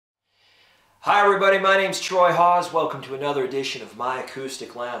Hi everybody, my name's Troy Hawes. Welcome to another edition of My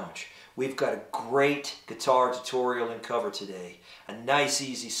Acoustic Lounge. We've got a great guitar tutorial and cover today. A nice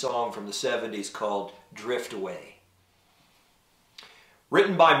easy song from the 70s called Drift Away.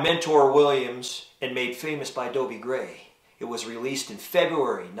 Written by Mentor Williams and made famous by Dobie Grey, it was released in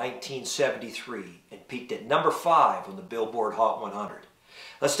February 1973 and peaked at number 5 on the Billboard Hot 100.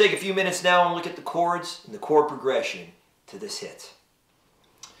 Let's take a few minutes now and look at the chords and the chord progression to this hit.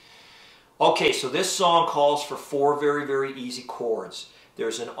 Okay, so this song calls for 4 very easy chords.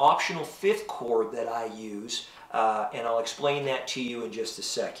 There's an optional 5th chord that I use, and I'll explain that to you in just a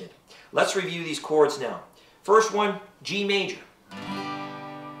second. Let's review these chords now. First one, G major.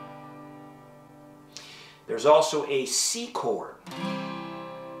 There's also a C chord.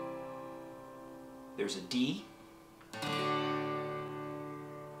 There's a D. And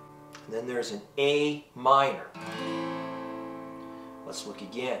then there's an A minor. Let's look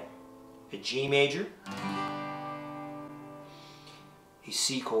again. A G major, a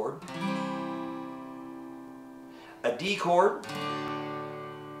C chord, a D chord,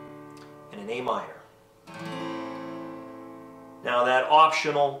 and an A minor. Now that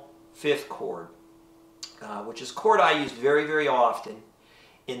optional 5th chord, which is a chord I use very often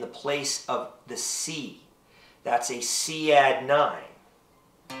in the place of the C. That's a C add 9.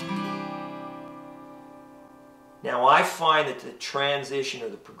 Now I find that the transition or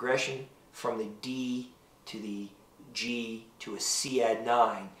the progression from the D to the G to a C add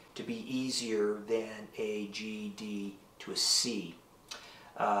 9 to be easier than a G, D to a C.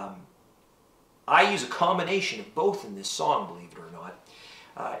 I use a combination of both in this song, believe it or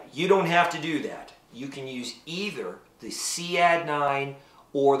not. You don't have to do that. You can use either the C add 9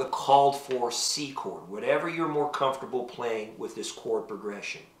 or the called for C chord, whatever you're more comfortable playing with this chord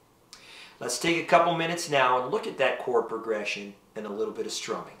progression. Let's take a couple minutes now and look at that chord progression and a little bit of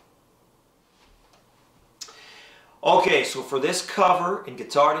strumming. Okay, so for this cover and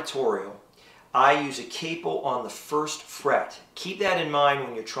guitar tutorial, I use a capo on the 1st fret. Keep that in mind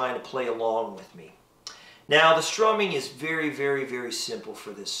when you're trying to play along with me. Now the strumming is very simple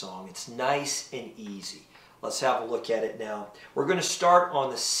for this song. It's nice and easy. Let's have a look at it now. We're going to start on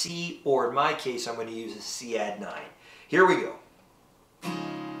the C, or in my case I'm going to use a C add 9. Here we go.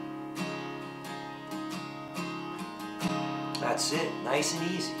 That's it, nice and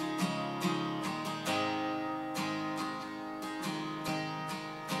easy.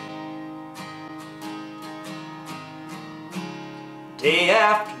 Day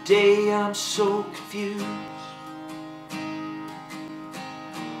after day I'm so confused, and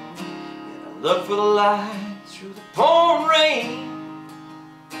I look for the light through the pouring rain.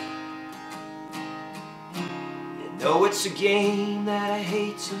 You know it's a game that I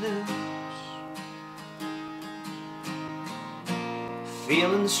hate to lose,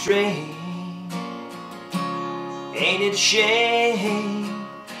 feeling the strain. Ain't it a shame?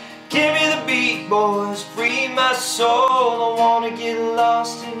 Give me the beat, boys, free my soul. I wanna get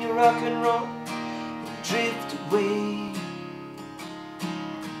lost in your rock and roll and drift away.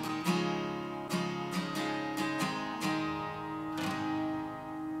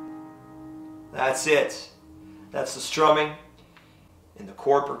 That's it. That's the strumming and the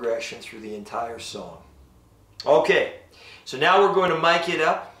chord progression through the entire song. Okay, so now we're going to mic it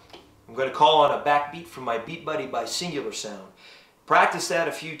up. I'm going to call on a backbeat from my Beatbuddy by Singular Sound. Practice that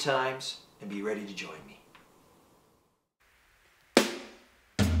a few times and be ready to join me.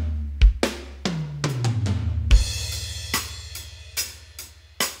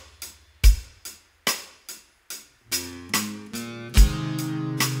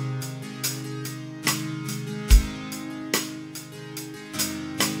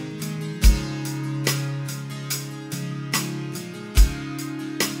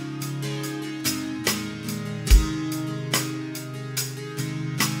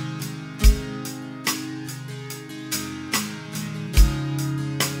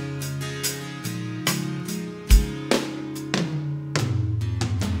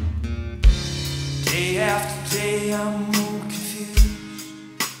 Day after day I'm more confused,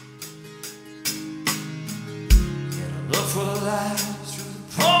 yet I look for the light through the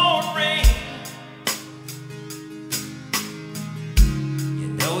pouring rain. You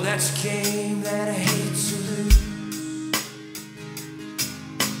know that's a game that I hate to lose.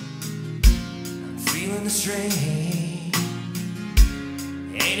 I'm feeling the strain.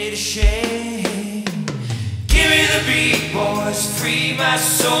 Ain't it a shame? Give me the beat, boys, free my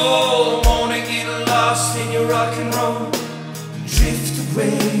soul. I wanna get lost in your rock and roll and drift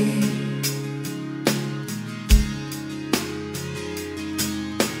away.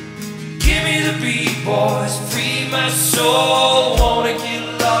 Give me the beat, boys, free my soul. Wanna get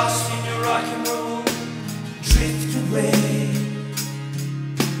lost in your rock and roll.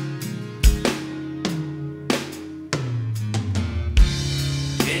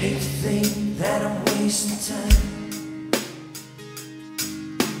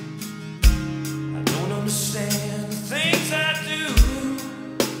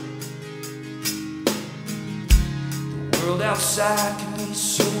 outside can be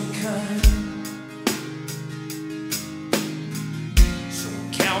so unkind, so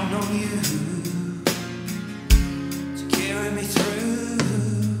I'm counting on you to carry me through.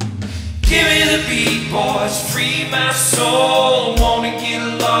 Give me the beat, boys, free my soul. Wanna get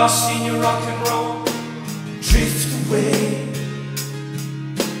lost in your rock and roll, drift away.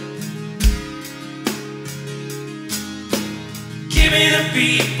 Give me the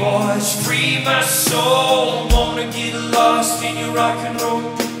beat, boys, free my soul. Wanna get lost in your rock and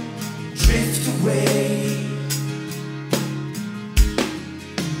roll, drift away.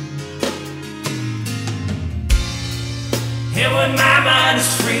 And when my mind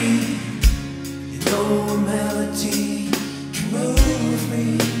is free, you know a melody can move me.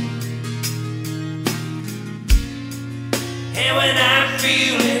 And when I'm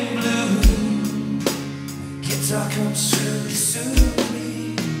feeling blue, the guitar comes through to soothe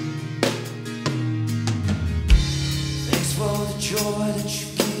me. Thanks for the joy that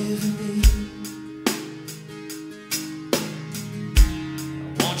you've given me.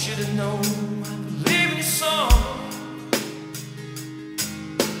 I want you to know I believe in your song.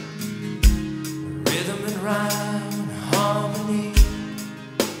 Rhythm and rhyme and harmony,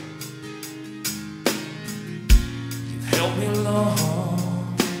 you've helped me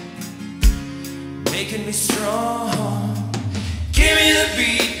along, making me strong. Give me the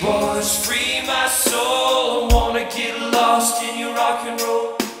beat, boys, free my soul. I wanna get lost in your rock and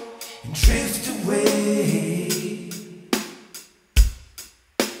roll and drift away.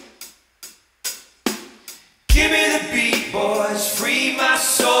 Give me the beat, boys, free my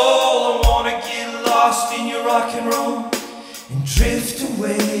soul. I wanna get lost in your rock and roll and drift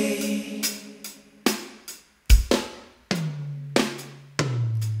away.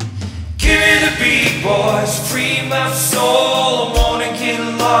 Give me the beat, boys, free my soul. I wanna get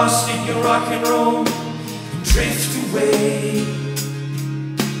lost in your rock and roll and drift away.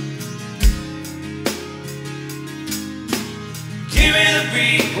 Give me the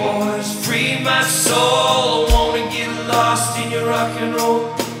beat, boys, free my soul. I wanna get lost in your rock and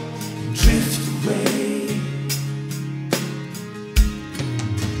roll and drift away.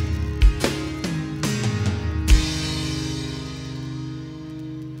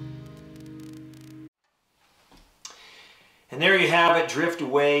 And there you have it, Drift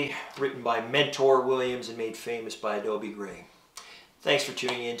Away, written by Mentor Williams and made famous by Dobie Grey. Thanks for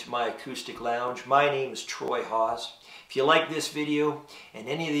tuning in to my acoustic lounge. My name is Troy Hawes. If you like this video and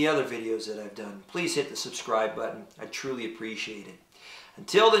any of the other videos that I've done, please hit the subscribe button. I truly appreciate it.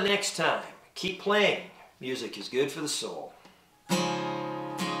 Until the next time, keep playing. Music is good for the soul.